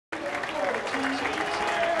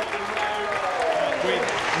with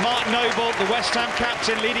Mark Noble, the West Ham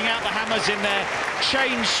captain, leading out the Hammers in their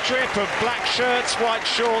change strip of black shirts, white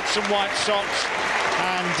shorts and white socks.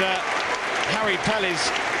 And Harry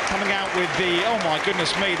Pellis coming out with the, oh my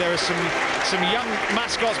goodness me, there are some young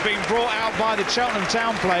mascots being brought out by the Cheltenham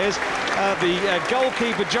Town players. The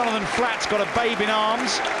goalkeeper, Jonathan Flatt's got a babe in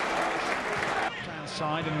arms.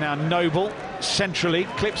 Side, and now Noble centrally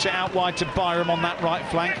clips it out wide to Byram on that right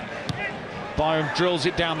flank. Byram drills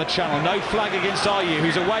it down the channel. No flag against Ayew,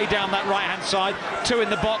 who's away down that right-hand side. Two in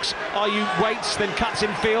the box. Ayew waits, then cuts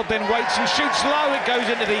in field, then waits and shoots low. It goes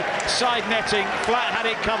into the side netting. Flatt had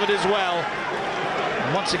it covered as well.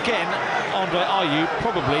 And once again, Ayew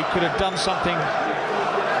probably could have done something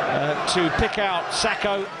to pick out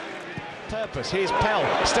Sakho. Purpose. Here's Pell,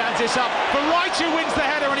 stands this up for Wright, who wins the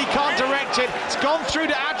header and he can't direct it. It's gone through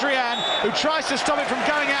to Adrian, who tries to stop it from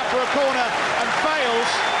going out for a corner and fails.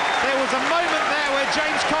 There was a moment there where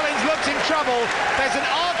James Collins looked in trouble. There's an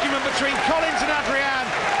argument between Collins and Adrian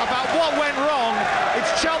about what went wrong. It's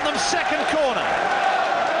Cheltenham's second corner.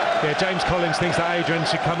 Yeah, James Collins thinks that Adrian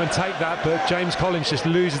should come and take that, but James Collins just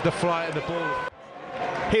loses the flight of the ball.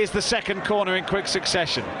 Here's the second corner in quick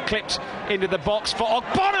succession. Clipped into the box for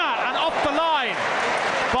Ogbonna and off the line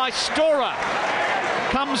by Stora.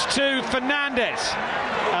 Comes to Fernandez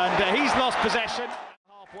and he's lost possession.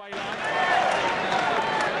 Halfway line.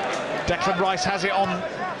 Declan Rice has it on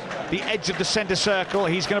the edge of the centre circle.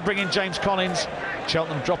 He's going to bring in James Collins.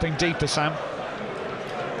 Cheltenham dropping deeper, Sam.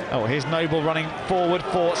 Oh, here's Noble running forward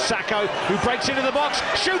for Sakho, who breaks into the box,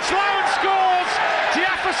 shoots low and scores!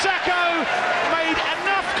 Diafra Sakho made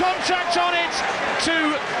enough contact on it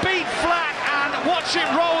to beat Flatt and watch it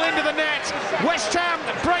roll into the net. West Ham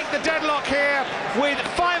break the deadlock here with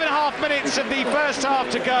 5.5 minutes of the first half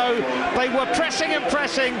to go. They were pressing and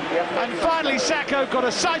pressing, and finally Sakho got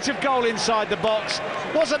a sight of goal inside the box.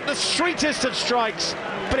 Wasn't the sweetest of strikes,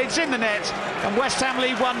 but it's in the net, and West Ham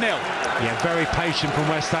lead 1-0. Yeah, very patient from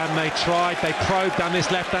West Ham. They tried, they probed down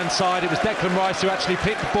this left-hand side. It was Declan Rice who actually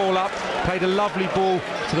picked the ball up, played a lovely ball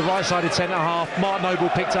to the right-sided centre-half. Mark Noble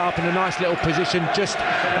picked it up in a nice little position just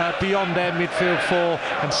beyond their midfield four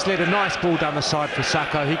and slid a nice ball down the side for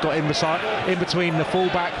Sakho. He got in between the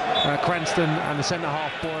full-back, Cranston, and the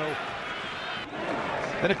centre-half, Boyle.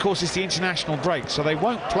 Then, of course, it's the international break, so they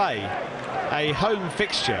won't play a home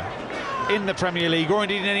fixture in the Premier League or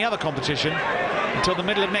indeed in any other competition until the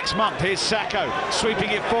middle of next month. Here's Sakho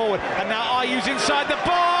sweeping it forward, and now Ayew's inside the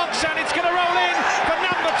box, and it's going to roll in for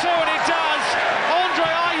number 2, and it does.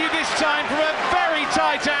 Andre Ayew this time from a very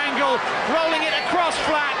tight angle, rolling it across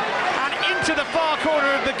Flatt and into the far corner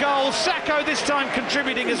of the goal. Sakho this time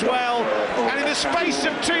contributing as well, and in the space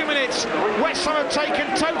of 2 minutes West Ham have taken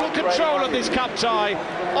total control of this cup tie.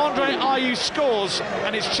 Andre Ayew scores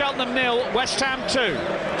and it's Cheltenham 0, West Ham 2.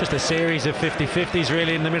 Just a series of 50-50s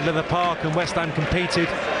really in the middle of the park, and West Ham competed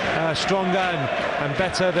stronger and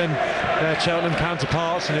better than their Cheltenham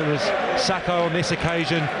counterparts, and it was Sakho on this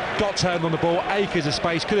occasion got turned on the ball, acres of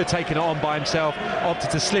space, could have taken it on by himself,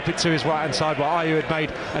 opted to slip it to his right hand side, while Ayew had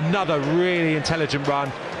made another really intelligent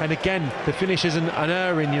run. And again, the finish isn't an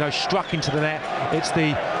erring, struck into the net. It's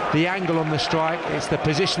the angle on the strike, it's the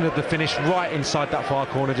position of the finish right inside that far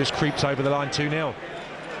corner, just creeps over the line. 2-0.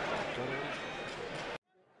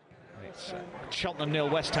 It's Cheltenham 0,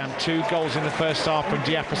 West Ham 2. Goals in the first half from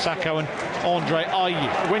Diafra, Sakho and Andre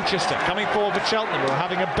Ayew. Winchester coming forward for Cheltenham, who are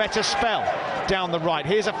having a better spell down the right.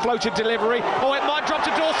 Here's a floated delivery. Oh, it might drop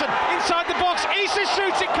to Dawson. Inside the box, Issa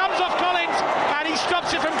shoots, it comes off Collins, and he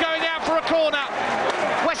stops it from going out for a corner.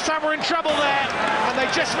 West Ham were in trouble there, and they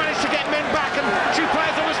just managed to get men back, and two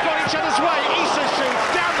players almost got each other's way. Issa shoots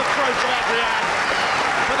down the throat of Adrian,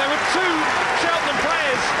 but there were two Cheltenham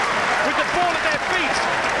players with the ball at their feet,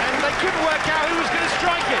 and they couldn't work out who was going to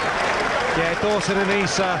strike it. Yeah, Dawson and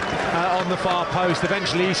Issa on the far post.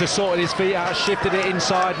 Eventually Issa sorted his feet out, shifted it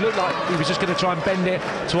inside, looked like he was just going to try and bend it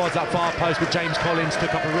towards that far post, but James Collins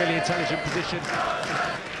took up a really intelligent position.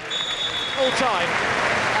 All time,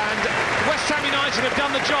 and West Ham United have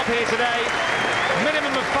done the job here today.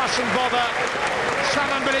 Minimum of fuss and bother.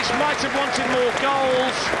 Slaven Bilic might have wanted more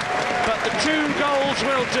goals, but the 2 goals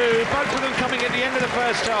will do, both of them coming at the end of the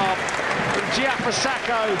first half from Diafra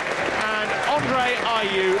Sakho and Andre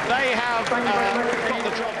Ayew. They have got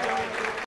the job.